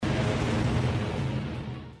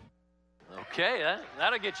Okay,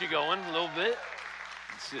 that'll get you going a little bit.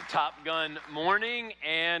 It's a Top Gun morning,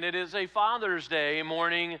 and it is a Father's Day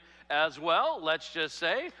morning as well. Let's just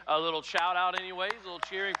say a little shout out anyways, a little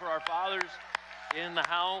cheering for our fathers in the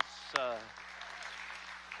house.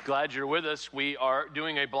 Glad you're with us. We are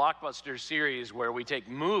doing a Blockbuster series where we take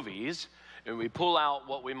movies and we pull out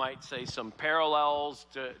what we might say some parallels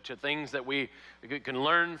to things that we can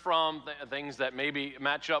learn from, things that maybe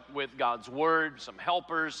match up with God's Word, some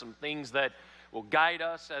helpers, some things that will guide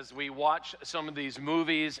us as we watch some of these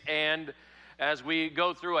movies. And as we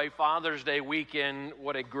go through a Father's Day weekend,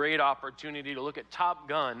 what a great opportunity to look at Top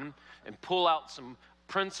Gun and pull out some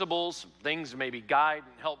principles, some things to maybe guide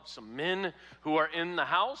and help some men who are in the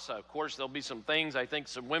house. Of course, there'll be some things I think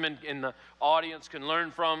some women in the audience can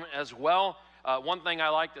learn from as well. One thing I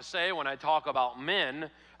like to say when I talk about men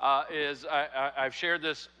is I've shared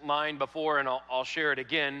this line before and I'll share it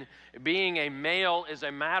again. Being a male is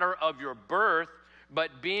a matter of your birth,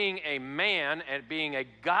 but being a man and being a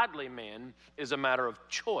godly man is a matter of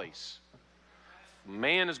choice.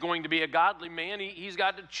 Man is going to be a godly man. He's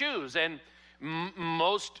got to choose. And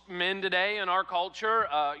most men today in our culture,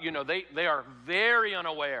 they are very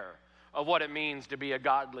unaware of what it means to be a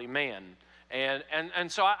godly man.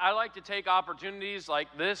 And so I like to take opportunities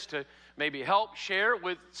like this to maybe help share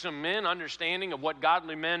with some men understanding of what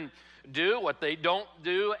godly men do, what they don't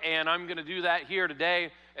do, and I'm going to do that here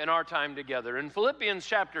today in our time together. In Philippians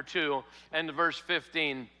chapter 2 and verse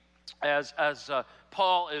 15, as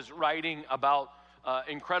Paul is writing about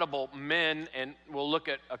incredible men, and we'll look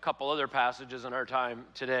at a couple other passages in our time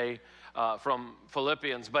today from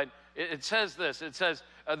Philippians. But it says this, it says,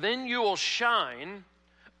 then you will shine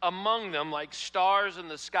among them like stars in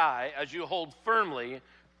the sky as you hold firmly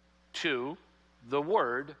to the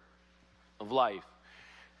word of life.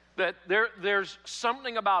 That there's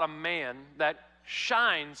something about a man that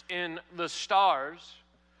shines in the stars,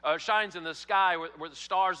 shines in the sky where the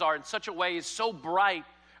stars are in such a way, is so bright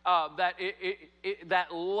that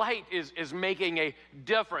that light is making a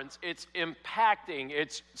difference. It's impacting.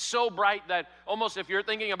 It's so bright that almost if you're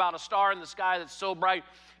thinking about a star in the sky that's so bright,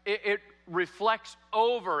 it reflects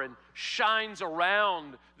over and shines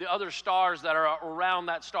around the other stars that are around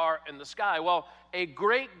that star in the sky. Well, a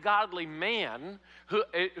great godly man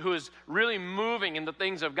who is really moving in the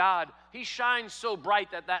things of God, he shines so bright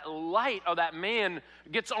that that light of that man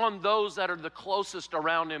gets on those that are the closest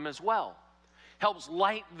around him as well. Helps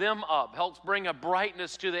light them up, helps bring a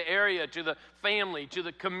brightness to the area, to the family, to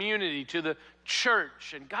the community, to the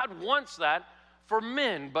church. And God wants that for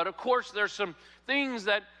men. But of course, there's some things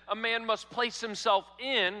that a man must place himself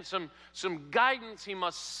in, some guidance he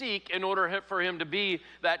must seek in order for him to be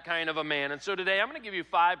that kind of a man. And so today I'm going to give you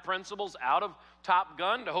 5 principles out of Top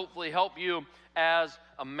Gun to hopefully help you as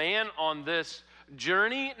a man on this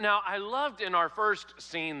journey. Now, I loved in our first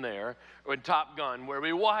scene there with Top Gun where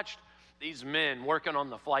we watched these men working on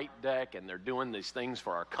the flight deck, and they're doing these things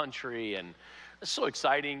for our country, and it's so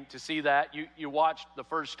exciting to see that. You watched the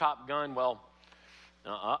first Top Gun. Well,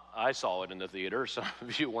 I saw it in the theater. Some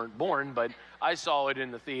of you weren't born, but I saw it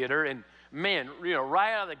in the theater, and man,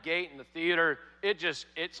 right out of the gate in the theater, it's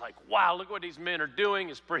like, wow, look what these men are doing.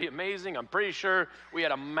 It's pretty amazing. I'm pretty sure we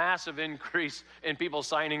had a massive increase in people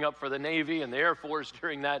signing up for the Navy and the Air Force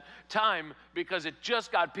during that time because it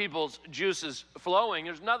just got people's juices flowing.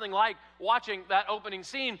 There's nothing like watching that opening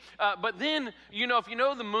scene. But then, if you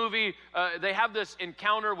know the movie, they have this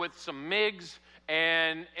encounter with some MiGs,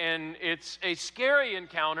 and it's a scary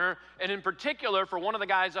encounter, and in particular for one of the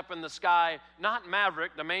guys up in the sky, not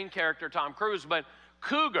Maverick, the main character, Tom Cruise, but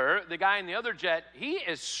Cougar, the guy in the other jet, he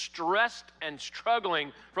is stressed and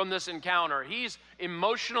struggling from this encounter. He's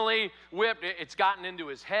emotionally whipped. It's gotten into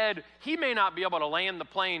his head. He may not be able to land the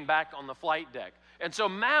plane back on the flight deck. And so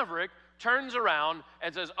Maverick turns around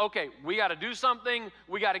and says, okay, we got to do something.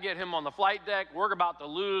 We got to get him on the flight deck. We're about to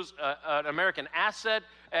lose an American asset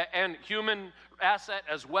and human asset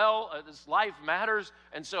as well. This life matters.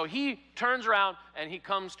 And so he turns around and he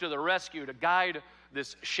comes to the rescue to guide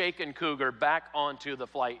this shaken Cougar back onto the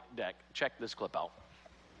flight deck. Check this clip out.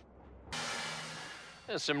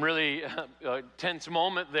 There's some really tense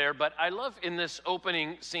moment there, but I love in this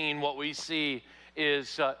opening scene what we see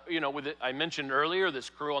is, I mentioned earlier, this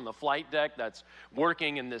crew on the flight deck that's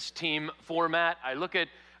working in this team format. I look at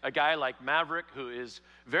a guy like Maverick who is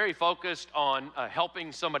very focused on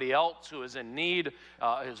helping somebody else who is in need,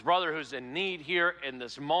 his brother who's in need here in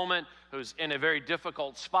this moment, who's in a very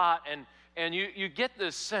difficult spot. And you get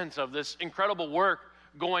this sense of this incredible work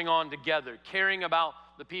going on together, caring about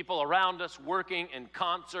the people around us, working in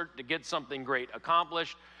concert to get something great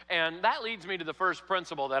accomplished. And that leads me to the first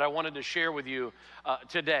principle that I wanted to share with you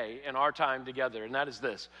today in our time together, and that is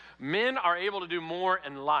this. Men are able to do more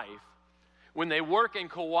in life when they work in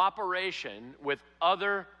cooperation with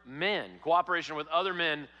other men. Cooperation with other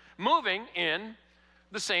men moving in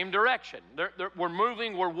the same direction.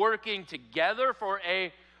 We're working together for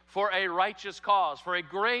a righteous cause, for a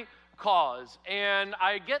great cause. And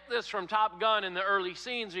I get this from Top Gun in the early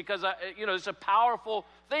scenes because, it's a powerful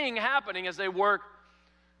thing happening as they work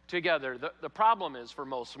together. The problem is for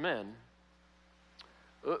most men,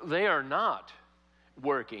 they are not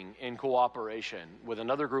working in cooperation with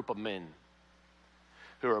another group of men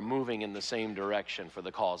who are moving in the same direction for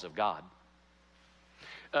the cause of God.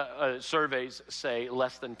 Surveys say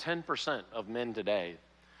less than 10% of men today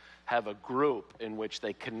have a group in which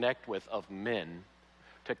they connect with of men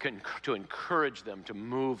to encourage them to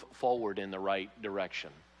move forward in the right direction.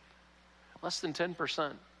 Less than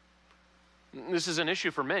 10%. This is an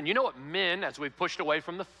issue for men. You know what men, as we've pushed away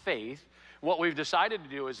from the faith, what we've decided to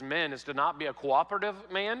do as men is to not be a cooperative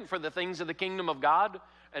man for the things of the kingdom of God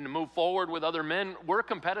and to move forward with other men. We're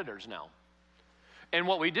competitors now. And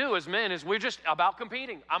what we do as men is we're just about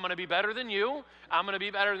competing. I'm going to be better than you. I'm going to be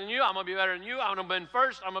better than you. I'm going to be better than you. I'm going to win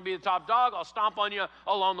first. I'm going to be the top dog. I'll stomp on you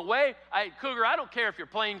along the way. Cougar, I don't care if your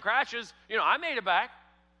plane crashes. I made it back.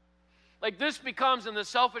 Like this becomes in the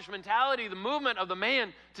selfish mentality, the movement of the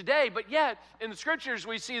man today. But yet, in the scriptures,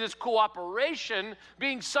 we see this cooperation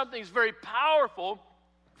being something that's very powerful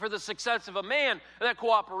for the success of a man. And that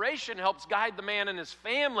cooperation helps guide the man and his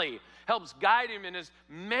family, helps guide him in his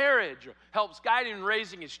marriage, helps guide him in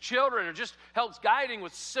raising his children, or just helps guide him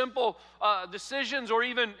with simple decisions or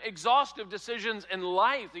even exhaustive decisions in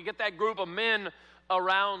life. You get that group of men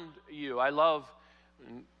around you. I love,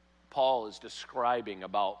 Paul is describing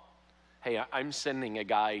about, hey, I'm sending a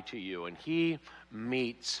guy to you, and he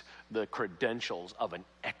meets the credentials of an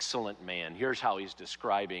excellent man. Here's how he's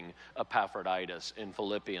describing Epaphroditus in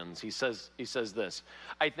Philippians. He says this,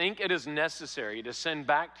 I think it is necessary to send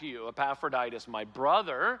back to you Epaphroditus, my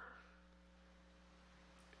brother,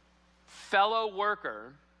 fellow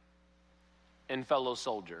worker, and fellow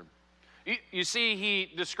soldier. You see,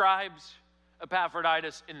 he describes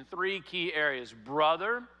Epaphroditus in three key areas: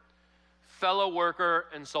 brother, fellow worker,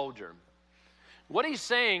 and soldier. What he's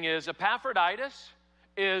saying is Epaphroditus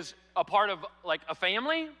is a part of like a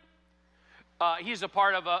family. He's a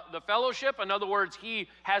part of the fellowship. In other words, he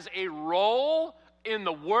has a role in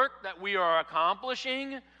the work that we are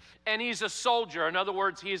accomplishing. And he's a soldier. In other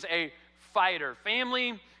words, he's a fighter.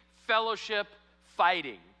 Family, fellowship,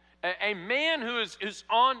 fighting. A man who is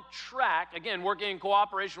on track, again, working in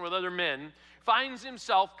cooperation with other men, finds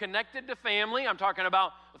himself connected to family. I'm talking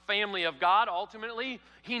about the family of God, ultimately.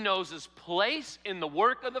 He knows his place in the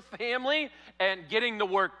work of the family and getting the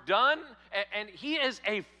work done. And he is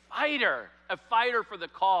a fighter for the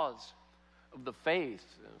cause of the faith,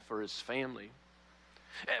 for his family.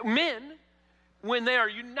 Men, when they are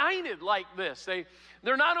united like this,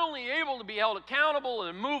 they're not only able to be held accountable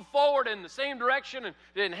and move forward in the same direction and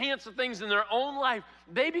to enhance the things in their own life,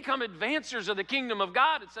 they become advancers of the kingdom of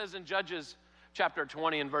God. It says in Judges chapter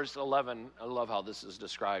 20 and verse 11, I love how this is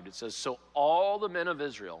described. It says, so all the men of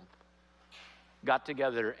Israel got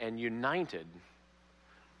together and united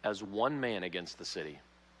as one man against the city.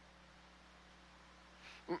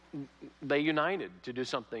 They united to do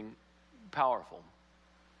something powerful.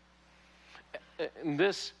 And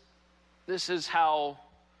this is how,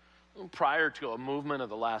 prior to a movement of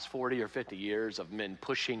the last 40 or 50 years of men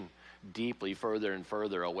pushing deeply further and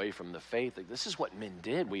further away from the faith, this is what men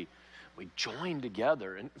did. We joined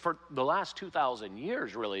together. And for the last 2,000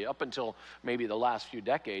 years, really, up until maybe the last few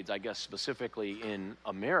decades, I guess specifically in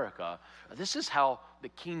America, this is how the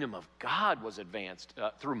kingdom of God was advanced,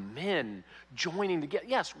 through men joining together.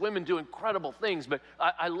 Yes, women do incredible things, but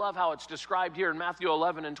I love how it's described here in Matthew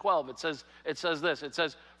 11 and 12. It says this, it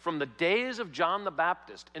says, from the days of John the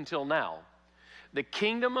Baptist until now, the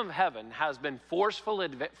kingdom of heaven has been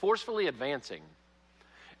forcefully advancing,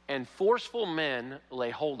 and forceful men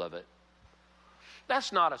lay hold of it.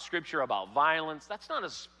 That's not a scripture about violence. That's not a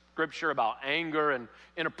scripture about anger and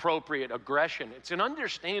inappropriate aggression. It's an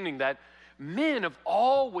understanding that men have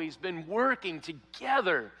always been working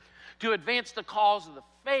together to advance the cause of the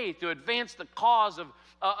faith, to advance the cause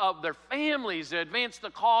of their families, to advance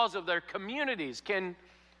the cause of their communities. Can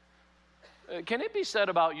it be said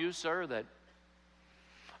about you, sir, that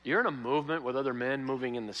you're in a movement with other men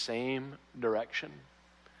moving in the same direction?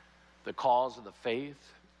 The cause of the faith,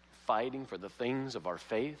 fighting for the things of our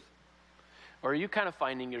faith? Or are you kind of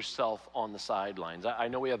finding yourself on the sidelines? I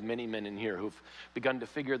know we have many men in here who've begun to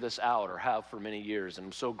figure this out or have for many years, and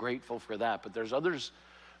I'm so grateful for that. But there's others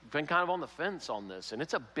been kind of on the fence on this, and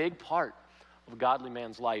it's a big part of a godly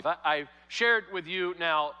man's life. I've shared with you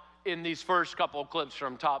now in these first couple of clips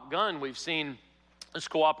from Top Gun, we've seen this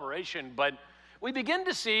cooperation, but we begin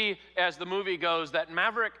to see as the movie goes that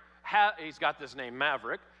Maverick, he's got this name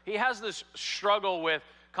Maverick, he has this struggle with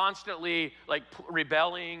constantly like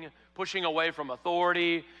rebelling, pushing away from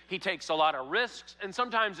authority. He takes a lot of risks, and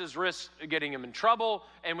sometimes his risks are getting him in trouble,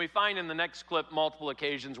 and we find in the next clip multiple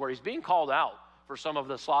occasions where he's being called out for some of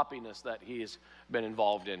the sloppiness that he's been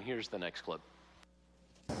involved in. Here's the next clip.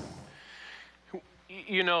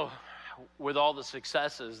 You know, with all the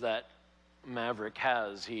successes that Maverick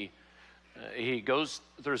has, he goes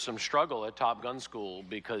through some struggle at Top Gun school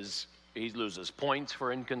because he loses points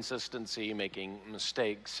for inconsistency, making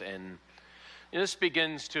mistakes, and this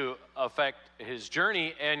begins to affect his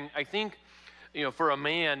journey. And I think, you know, for a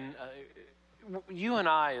man, you and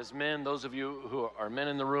I as men, those of you who are men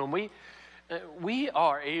in the room, we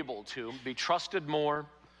are able to be trusted more.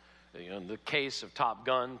 You know, in the case of Top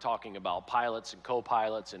Gun, talking about pilots and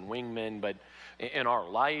co-pilots and wingmen, but in our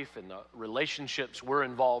life and the relationships we're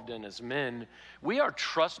involved in as men, we are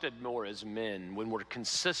trusted more as men when we're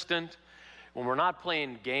consistent, when we're not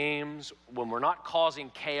playing games, when we're not causing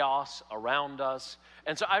chaos around us.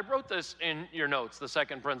 And so I wrote this in your notes. The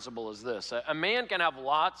second principle is this: a man can have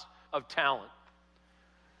lots of talent,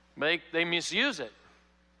 but they misuse it.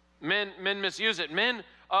 Men misuse it. Men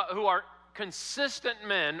who are consistent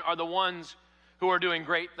men are the ones who are doing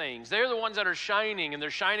great things. They're the ones that are shining, and they're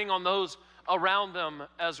shining on those around them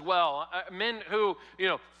as well. Men who, you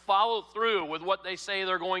know, follow through with what they say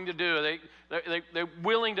they're going to do. They're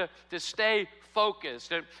willing to stay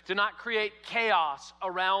focused, to not create chaos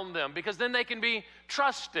around them, because then they can be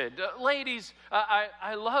trusted. Ladies,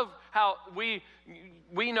 I love how we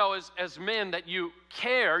know as men that you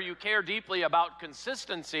care deeply about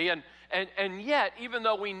consistency, and yet, even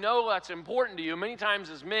though we know that's important to you, many times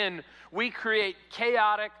as men, we create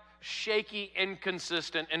chaotic, shaky,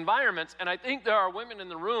 inconsistent environments. And I think there are women in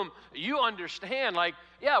the room, you understand, like,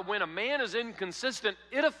 yeah, when a man is inconsistent,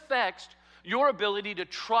 it affects your ability to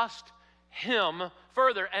trust him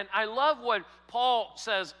further. And I love what Paul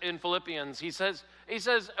says in Philippians. He says he's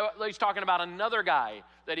talking about another guy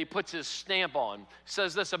that he puts his stamp on. He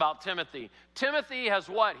says this about Timothy. Timothy has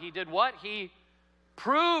what? He did what? He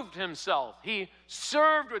proved himself. He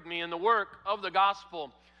served with me in the work of the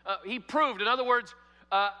gospel. He proved. In other words,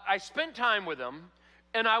 I spent time with him,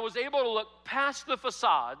 and I was able to look past the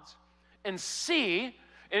facades and see,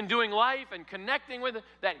 in doing life and connecting with him,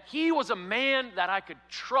 that he was a man that I could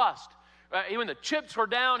trust. When the chips were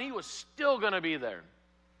down, he was still going to be there.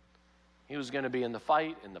 He was going to be in the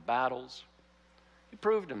fight, in the battles. He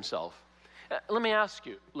proved himself. Let me ask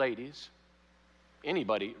you, ladies,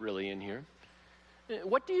 anybody really in here,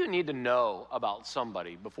 what do you need to know about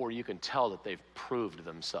somebody before you can tell that they've proved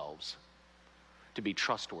themselves to be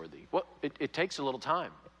trustworthy? Well, it takes a little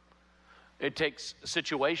time. It takes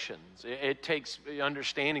situations. It takes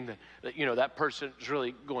understanding that you know that person is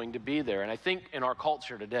really going to be there. And I think in our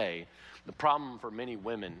culture today, the problem for many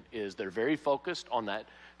women is they're very focused on that.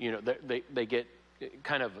 You know, they get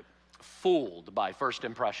kind of fooled by first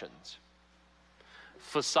impressions,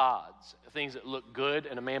 facades, things that look good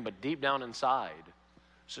in a man, but deep down inside,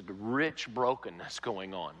 there's a rich brokenness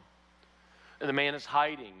going on. And the man is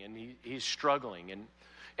hiding, and he's struggling.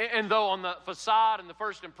 And though on the facade and the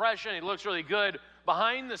first impression, he looks really good,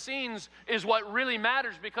 behind the scenes is what really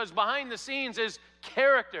matters, because behind the scenes is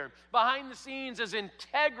character. Behind the scenes is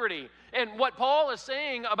integrity. And what Paul is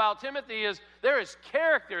saying about Timothy is there is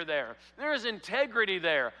character there. There is integrity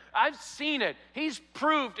there. I've seen it. He's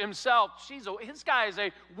proved himself. This guy is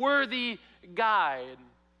a worthy guy.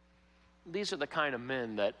 And these are the kind of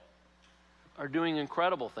men that are doing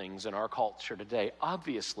incredible things in our culture today.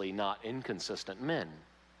 Obviously not inconsistent men.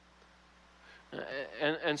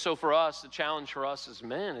 And so for us, the challenge for us as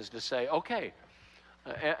men is to say, okay,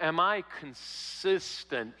 am I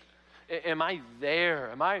consistent? Am I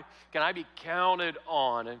there? Can I be counted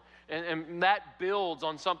on? And that builds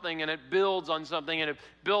on something, and it builds on something, and it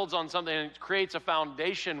builds on something, and it creates a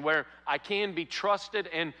foundation where I can be trusted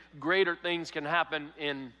and greater things can happen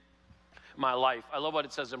in my life. I love what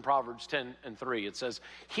it says in Proverbs 10:3. It says,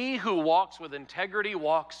 he who walks with integrity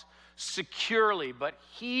walks securely, but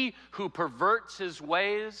he who perverts his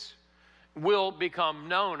ways will become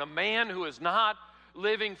known. A man who is not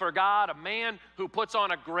living for God, a man who puts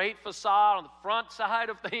on a great facade on the front side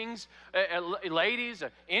of things. Ladies,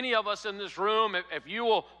 any of us in this room, if you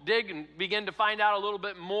will dig and begin to find out a little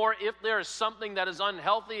bit more, if there is something that is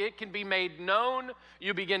unhealthy, it can be made known.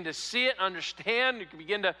 You begin to see it, understand. You can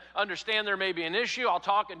begin to understand there may be an issue. I'll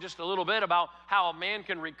talk in just a little bit about how a man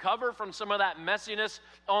can recover from some of that messiness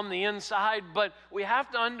on the inside. But we have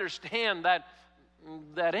to understand that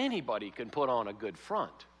anybody can put on a good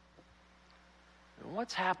front. And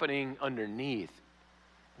what's happening underneath,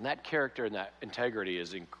 and that character and that integrity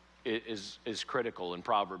is critical. In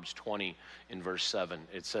Proverbs 20 in verse 7,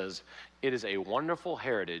 it says, "It is a wonderful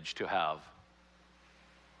heritage to have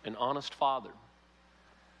an honest father."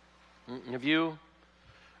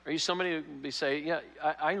 Are you somebody who say, yeah,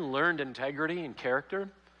 I learned integrity and character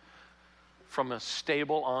from a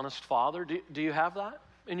stable, honest father? Do you have that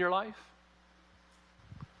in your life?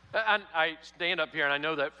 And I stand up here and I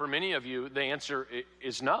know that for many of you, the answer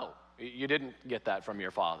is no. You didn't get that from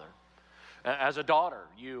your father. As a daughter,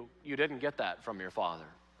 you didn't get that from your father.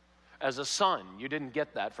 As a son, you didn't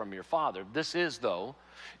get that from your father. This is, though,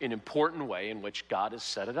 an important way in which God has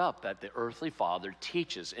set it up, that the earthly father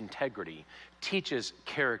teaches integrity, teaches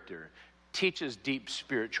character, teaches deep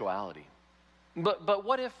spirituality. But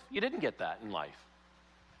what if you didn't get that in life?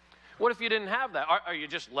 What if you didn't have that? Are you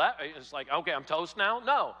just left? It's like, okay, I'm toast now?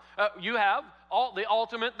 No. You have the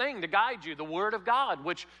ultimate thing to guide you, the Word of God,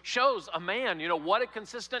 which shows a man, what a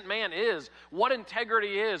consistent man is, what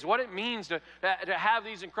integrity is, what it means to have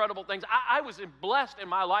these incredible things. I was blessed in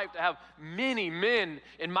my life to have many men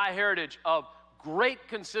in my heritage of great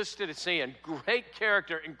consistency and great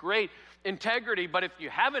character and great integrity. But if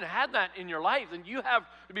you haven't had that in your life, then you have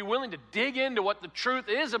to be willing to dig into what the truth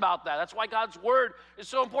is about that. That's why God's Word is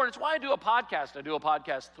so important. It's why I do a podcast. I do a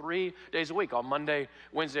podcast 3 days a week, on Monday,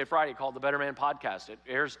 Wednesday, Friday, called the Better Man Podcast. It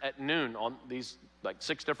airs at noon on these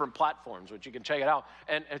 6 different platforms, which you can check it out.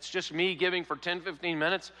 And it's just me giving for 10, 15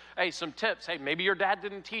 minutes, some tips. Hey, maybe your dad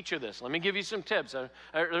didn't teach you this. Let me give you some tips.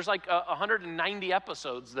 There's 190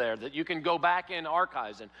 episodes there that you can go back in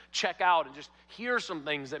archives and check out and just hear some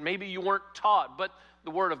things that maybe you weren't taught. But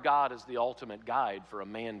the Word of God is the ultimate guide for a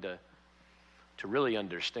man to really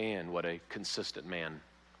understand what a consistent man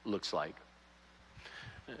looks like.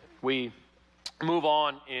 We move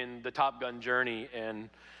on in the Top Gun journey, and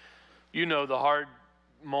the hard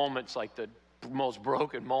moments, like the most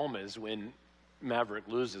broken moment, is when Maverick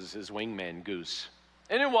loses his wingman, Goose.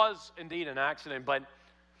 And it was indeed an accident, but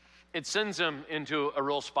it sends him into a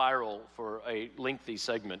real spiral for a lengthy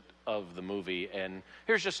segment of the movie. And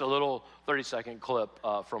here's just a little 30-second clip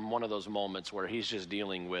from one of those moments where he's just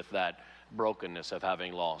dealing with that brokenness of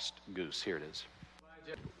having lost Goose. Here it is.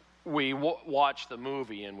 We watch the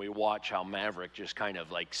movie, and we watch how Maverick just kind of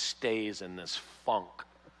stays in this funk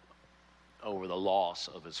over the loss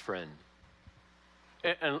of his friend.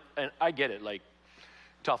 And I get it,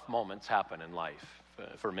 tough moments happen in life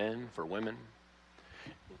for men, for women.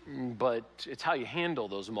 But it's how you handle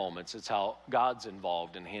those moments. It's how God's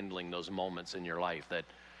involved in handling those moments in your life that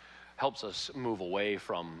helps us move away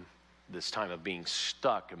from this time of being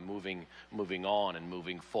stuck and moving on and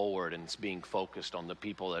moving forward and being focused on the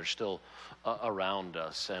people that are still around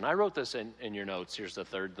us. And I wrote this in your notes. Here's the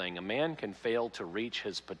third thing. A man can fail to reach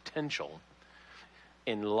his potential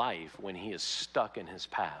in life when he is stuck in his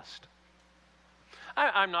past.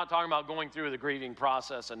 I'm not talking about going through the grieving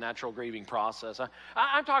process, a natural grieving process.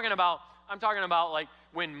 I'm talking about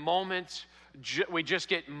when moments we just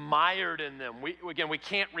get mired in them. We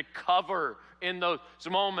can't recover in those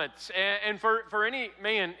moments. And for any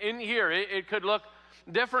man in here, it could look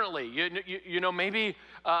differently.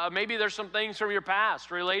 Maybe there's some things from your past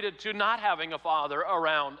related to not having a father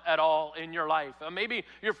around at all in your life. Maybe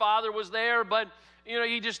your father was there, but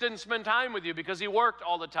he just didn't spend time with you because he worked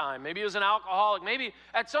all the time. Maybe he was an alcoholic. Maybe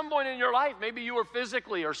at some point in your life, maybe you were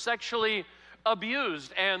physically or sexually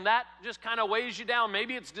abused, and that just kind of weighs you down.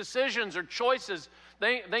 Maybe it's decisions or choices,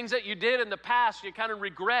 things that you did in the past you kind of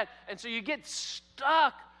regret, and so you get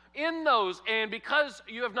stuck in those. And because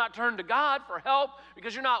you have not turned to God for help,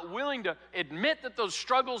 because you're not willing to admit that those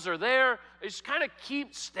struggles are there, they just kind of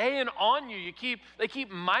keep staying on you. They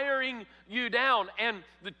keep miring you down. And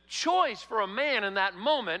the choice for a man in that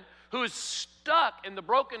moment who is stuck in the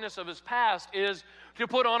brokenness of his past is to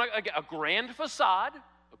put on a grand facade.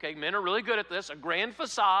 Okay, men are really good at this. A grand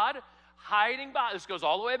facade, hiding by, this goes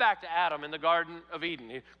all the way back to Adam in the Garden of Eden.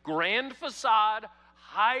 A grand facade,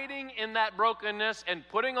 hiding in that brokenness and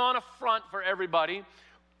putting on a front for everybody,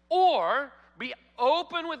 or be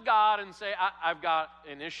open with God and say, I've got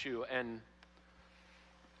an issue. And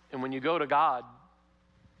when you go to God,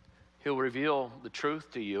 He'll reveal the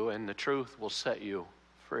truth to you, and the truth will set you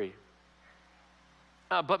free.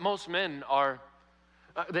 But most men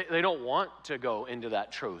they don't want to go into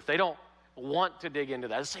that truth. They don't want to dig into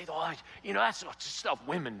that. They say, oh, that's just stuff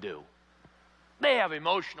women do. They have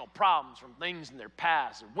emotional problems from things in their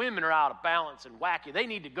past, and women are out of balance and wacky. They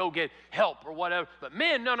need to go get help or whatever. But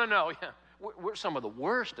men, no. Yeah, we're some of the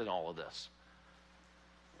worst in all of this.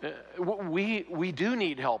 We do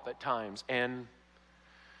need help at times, and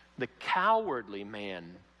the cowardly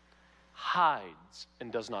man hides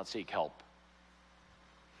and does not seek help.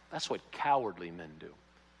 That's what cowardly men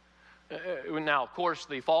do. Now, of course,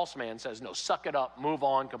 the false man says, no, suck it up, move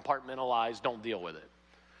on, compartmentalize, don't deal with it.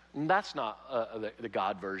 And that's not the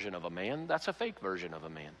God version of a man. That's a fake version of a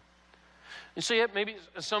man. You see, maybe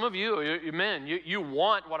some of you men, you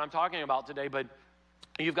want what I'm talking about today, but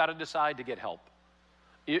you've got to decide to get help.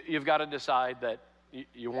 You've got to decide that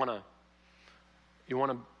you want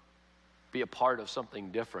to be a part of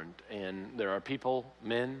something different. And there are people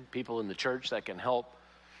in the church that can help,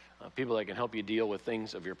 people that can help you deal with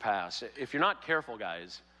things of your past. If you're not careful,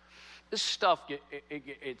 guys, this stuff,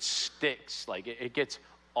 it sticks. Like it gets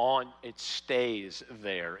on, it stays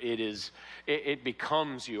there. It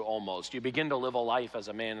becomes you almost. You begin to live a life as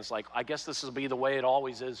a man. It's like, I guess this will be the way it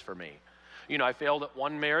always is for me. I failed at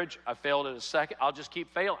one marriage. I failed at a second. I'll just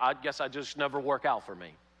keep failing. I guess I just never work out for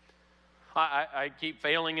me. I keep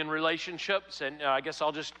failing in relationships, and I guess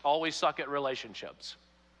I'll just always suck at relationships.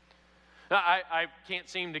 I can't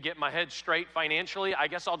seem to get my head straight financially. I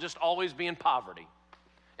guess I'll just always be in poverty.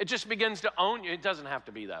 It just begins to own you. It doesn't have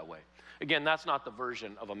to be that way. Again, that's not the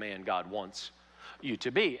version of a man God wants you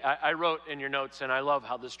to be. I wrote in your notes, and I love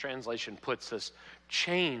how this translation puts this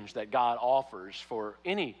change that God offers for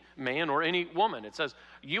any man or any woman. It says,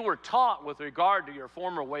 you were taught with regard to your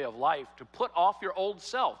former way of life to put off your old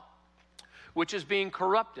self, which is being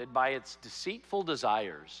corrupted by its deceitful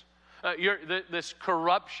desires. This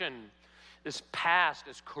corruption, this past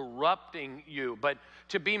is corrupting you, but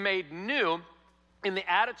to be made new in the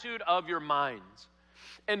attitude of your minds,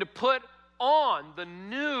 and to put on the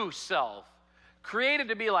new self, created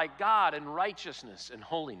to be like God in righteousness and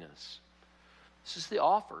holiness. This is the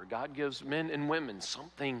offer. God gives men and women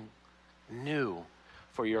something new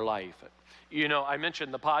for your life. I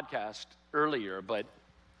mentioned the podcast earlier, but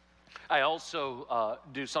I also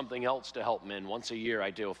do something else to help men. Once a year, I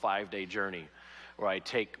do a 5-day journey where I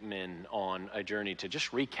take men on a journey to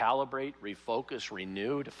just recalibrate, refocus,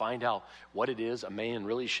 renew, to find out what it is a man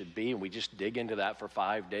really should be. And we just dig into that for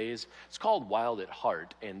 5 days. It's called Wild at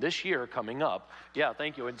Heart. And this year coming up,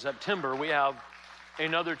 thank you, in September, we have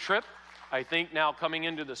another trip. I think now coming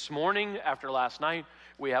into this morning after last night,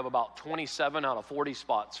 we have about 27 out of 40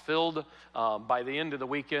 spots filled. By the end of the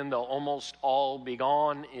weekend, they'll almost all be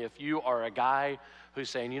gone. If you are a guy who's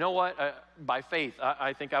saying, you know what, by faith,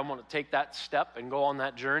 I think I want to take that step and go on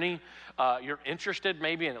that journey. You're interested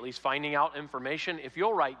maybe in at least finding out information. If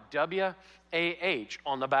you'll write WAH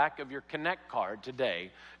on the back of your Connect card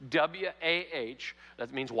today, WAH,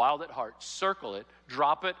 that means Wild at Heart, circle it,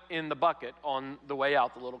 drop it in the bucket on the way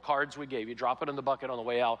out, the little cards we gave you, drop it in the bucket on the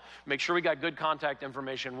way out. Make sure we got good contact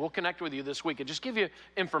information. We'll connect with you this week and just give you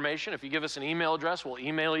information. If you give us an email address, we'll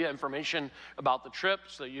email you information about the trip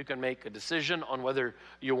so you can make a decision on whether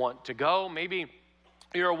you want to go. Maybe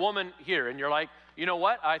you're a woman here and you're like, you know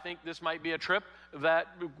what, I think this might be a trip that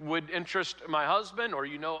would interest my husband, or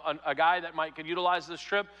a guy that could utilize this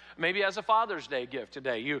trip maybe as a Father's Day gift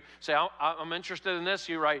today. You say, I'm interested in this.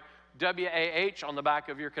 You write WAH on the back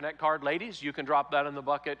of your Connect card. Ladies, you can drop that in the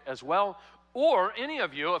bucket as well. Or any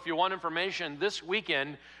of you, if you want information, this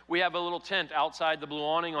weekend, we have a little tent outside the blue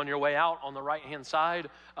awning on your way out on the right-hand side.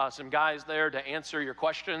 Some guys there to answer your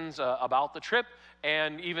questions about the trip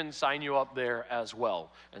and even sign you up there as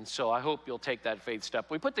well. And so I hope you'll take that faith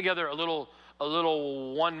step. We put together a little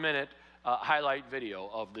 1-minute highlight video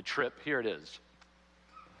of the trip. Here it is.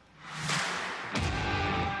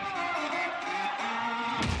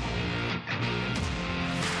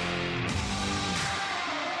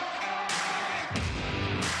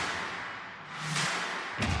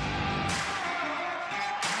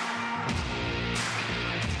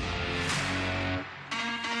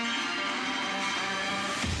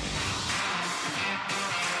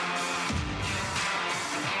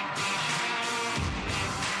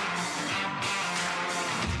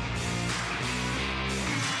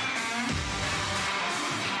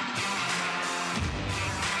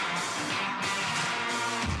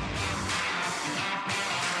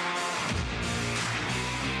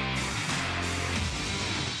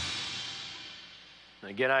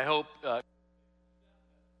 Again, I hope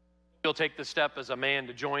you'll take the step as a man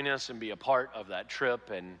to join us and be a part of that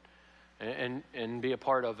trip. And and be a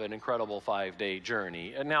part of an incredible 5-day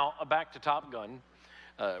journey. And now back to Top Gun.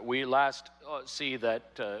 We last see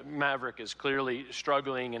that Maverick is clearly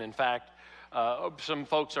struggling, and in fact, some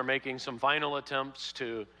folks are making some final attempts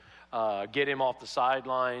to get him off the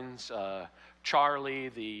sidelines. Charlie,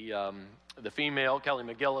 the female, Kelly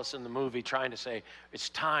McGillis in the movie, trying to say, it's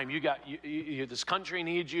time, this country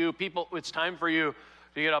needs you, people, it's time for you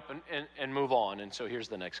to get up and move on. And so here's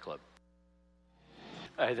the next clip.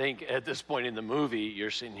 I think at this point in the movie,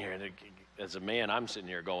 you're sitting here, and as a man, I'm sitting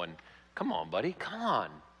here going, come on, buddy, come on.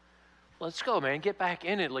 Let's go, man, get back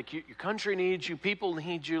in it. Like, your country needs you, people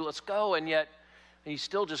need you, let's go. And yet, he's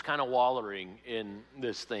still just kind of wallowing in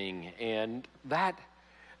this thing. And that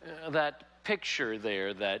picture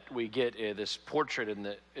there that we get, this portrait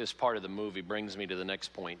as part of the movie, brings me to the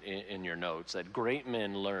next point in your notes, that great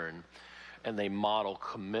men learn and they model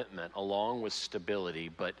commitment along with stability,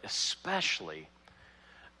 but especially,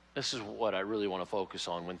 this is what I really want to focus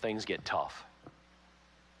on, when things get tough.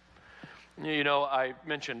 You know, I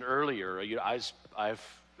mentioned earlier,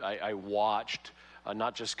 I watched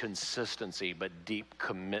not just consistency, but deep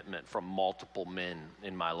commitment from multiple men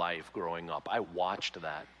in my life growing up. I watched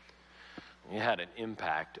that. It had an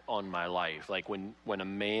impact on my life. Like when a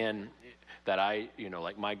man that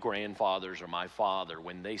like my grandfathers or my father,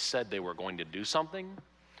 when they said they were going to do something,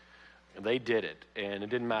 they did it. And it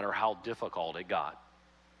didn't matter how difficult it got.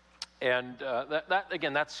 And that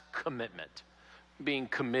again, that's commitment. Being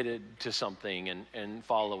committed to something and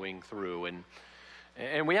following through.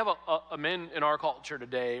 And we have a men in our culture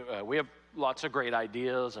today, we have lots of great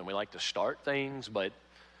ideas and we like to start things, but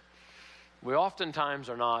we oftentimes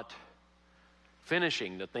are not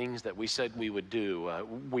finishing the things that we said we would do.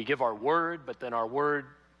 We give our word, but then our word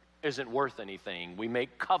isn't worth anything. We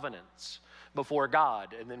make covenants before God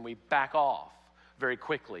and then we back off very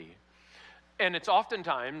quickly. And it's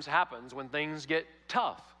oftentimes happens when things get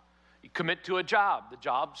tough. You commit to a job, the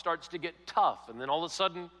job starts to get tough, and then all of a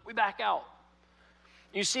sudden, we back out.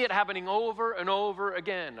 You see it happening over and over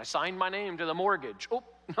again. I signed my name to the mortgage. Oh,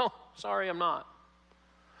 no, sorry, I'm not.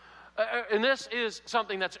 And this is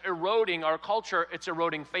something that's eroding our culture. It's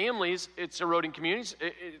eroding families. It's eroding communities.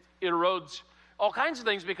 It erodes all kinds of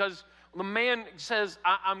things because the man says,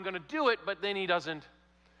 I'm going to do it, but then he doesn't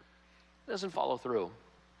follow through.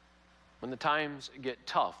 When the times get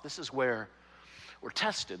tough, this is where we're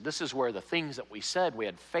tested. This is where the things that we said we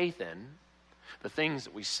had faith in, the things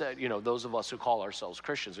that we said, those of us who call ourselves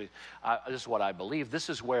Christians, this is what I believe. This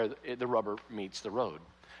is where the rubber meets the road.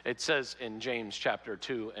 It says in James chapter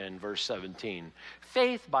 2 and verse 17,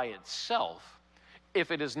 faith by itself,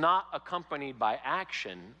 if it is not accompanied by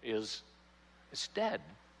action, is dead.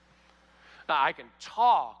 Now, I can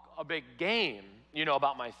talk a big game,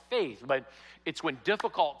 about my faith, but it's when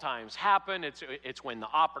difficult times happen, it's when the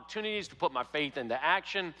opportunities to put my faith into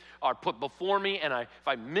action are put before me, and if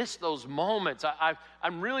I miss those moments,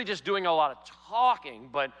 I'm really just doing a lot of talking,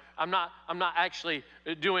 but I'm not actually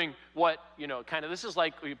doing what, this is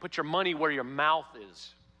like you put your money where your mouth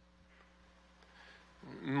is.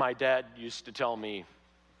 My dad used to tell me,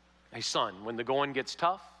 hey son, when the going gets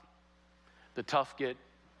tough, the tough get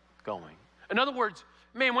going. In other words,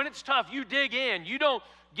 man, when it's tough, you dig in. You don't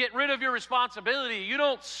get rid of your responsibility. You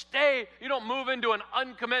don't stay. You don't move into an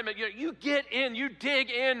uncommitment. You get in. You dig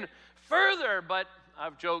in further. But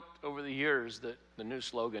I've joked over the years that the new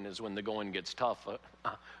slogan is when the going gets tough,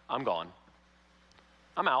 I'm gone.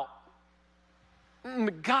 I'm out.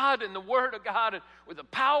 God and the Word of God, and with the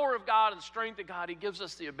power of God and the strength of God, He gives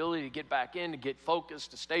us the ability to get back in, to get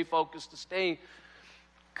focused, to stay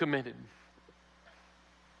committed.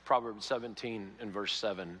 Proverbs 17 and verse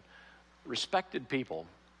 7, respected people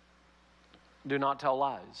do not tell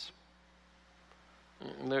lies.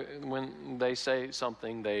 When they say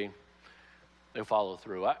something, they follow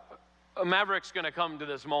through. Maverick's going to come to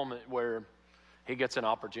this moment where he gets an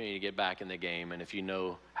opportunity to get back in the game, and if you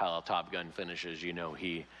know how Top Gun finishes,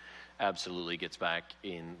 he absolutely gets back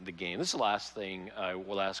in the game. This is the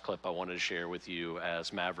last clip I wanted to share with you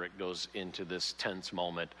as Maverick goes into this tense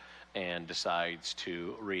moment and decides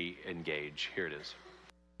to re-engage. Here it is.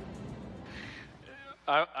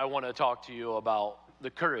 I want to talk to you about the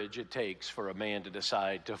courage it takes for a man to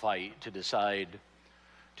decide to fight, to decide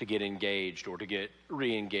to get engaged or to get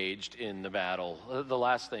re-engaged in the battle. The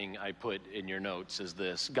last thing I put in your notes is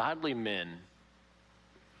this: godly men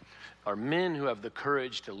are men who have the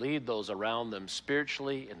courage to lead those around them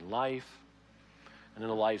spiritually in life and in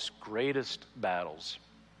life's greatest battles.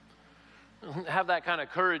 Have that kind of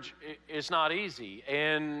courage is not easy,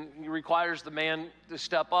 and it requires the man to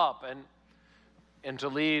step up and to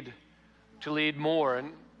lead more.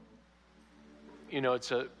 And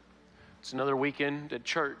it's It's another weekend at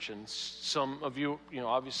church, and some of you,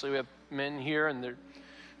 obviously we have men here, and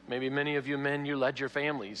maybe many of you men, you led your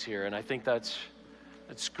families here, and I think that's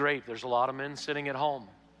great. There's a lot of men sitting at home,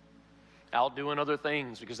 out doing other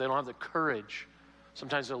things because they don't have the courage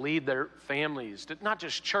sometimes to lead their families, to not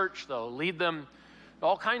just church though, lead them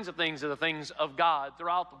all kinds of things are the things of God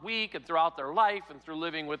throughout the week and throughout their life and through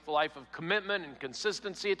living with the life of commitment and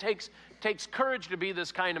consistency. It takes courage to be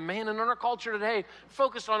this kind of man. And in our culture today,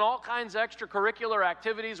 focused on all kinds of extracurricular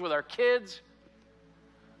activities with our kids.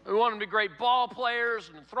 We want them to be great ball players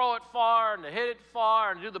and to throw it far and to hit it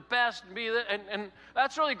far and do the best and be that. And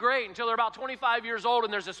that's really great until they're about 25 years old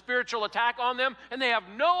and there's a spiritual attack on them and they have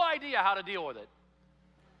no idea how to deal with it.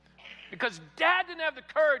 Because dad didn't have the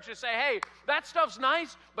courage to say, hey, that stuff's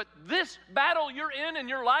nice, but this battle you're in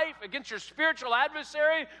your life against your spiritual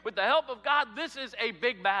adversary, with the help of God, this is a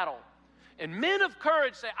big battle. And men of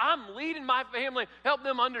courage say, I'm leading my family, help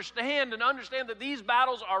them understand that these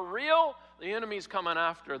battles are real. The enemy's coming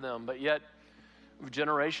after them. But yet,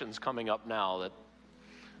 generations coming up now that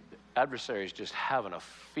the adversary is just having a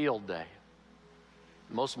field day.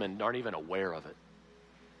 Most men aren't even aware of it.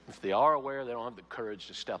 If they are aware, they don't have the courage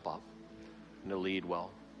to step up and to lead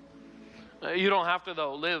well. You don't have to,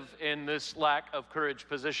 though, live in this lack of courage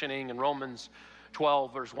positioning. In Romans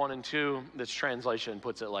 12, verse 1 and 2, this translation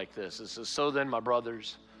puts it like this. It says, so then, my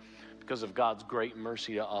brothers, because of God's great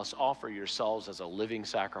mercy to us, offer yourselves as a living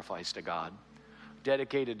sacrifice to God,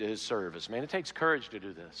 dedicated to his service. Man, it takes courage to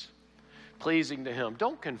do this. Pleasing to him.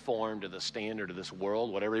 Don't conform to the standard of this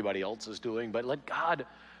world, what everybody else is doing, but let God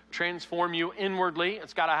transform you inwardly.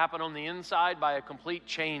 It's got to happen on the inside by a complete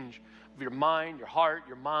change of your mind, your heart,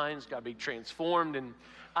 your mind's got to be transformed. And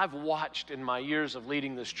I've watched in my years of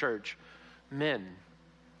leading this church, men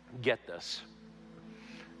get this.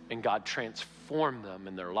 And God transformed them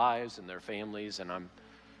in their lives and their families. And I'm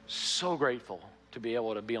so grateful to be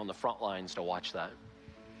able to be on the front lines to watch that.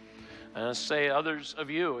 And I say others of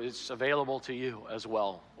you, it's available to you as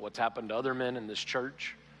well. What's happened to other men in this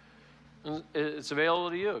church, it's available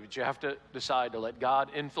to you. But you have to decide to let God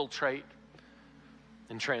infiltrate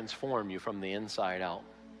and transform you from the inside out.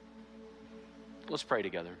 Let's pray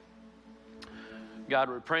together. God,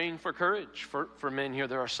 we're praying for courage for men here.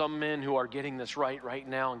 There are some men who are getting this right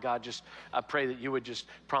now. And God, I pray that you would just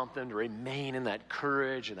prompt them to remain in that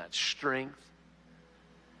courage and that strength.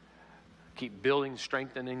 Keep building,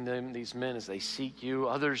 strengthening them, these men, as they seek you.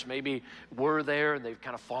 Others maybe were there and they've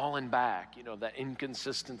kind of fallen back. That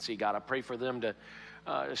inconsistency, God, I pray for them to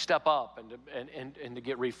step up and to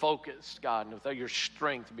get refocused, God. And without your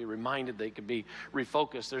strength, to be reminded they could be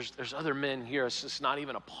refocused. There's other men here, it's just not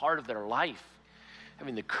even a part of their life,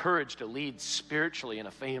 having the courage to lead spiritually in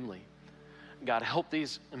a family. God, help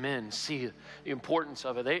these men see the importance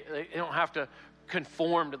of it. They don't have to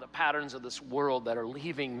conform to the patterns of this world that are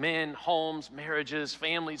leaving men, homes, marriages,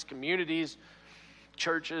 families, communities,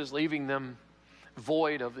 churches, leaving them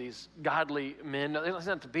void of these godly men. It doesn't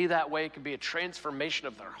have to be that way. It can be a transformation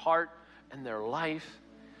of their heart and their life.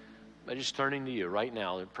 By just turning to you right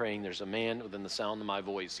now and praying, there's a man within the sound of my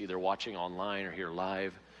voice, either watching online or here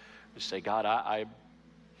live. Just say, God,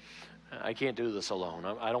 I can't do this alone.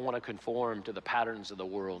 I don't want to conform to the patterns of the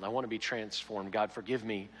world. I want to be transformed. God, forgive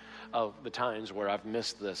me of the times where I've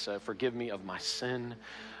missed this. Forgive me of my sin.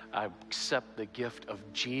 I accept the gift of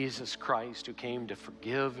Jesus Christ, who came to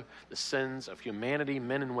forgive the sins of humanity,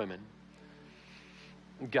 men and women.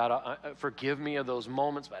 God, forgive me of those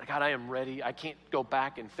moments. But God, I am ready. I can't go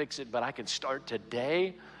back and fix it, but I can start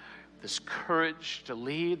today. This courage to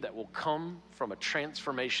lead that will come from a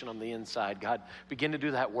transformation on the inside. God, begin to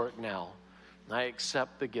do that work now. And I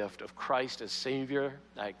accept the gift of Christ as Savior.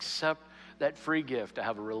 I accept that free gift to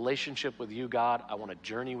have a relationship with you, God. I want to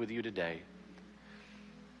journey with you today.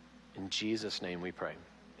 In Jesus' name we pray.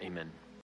 Amen.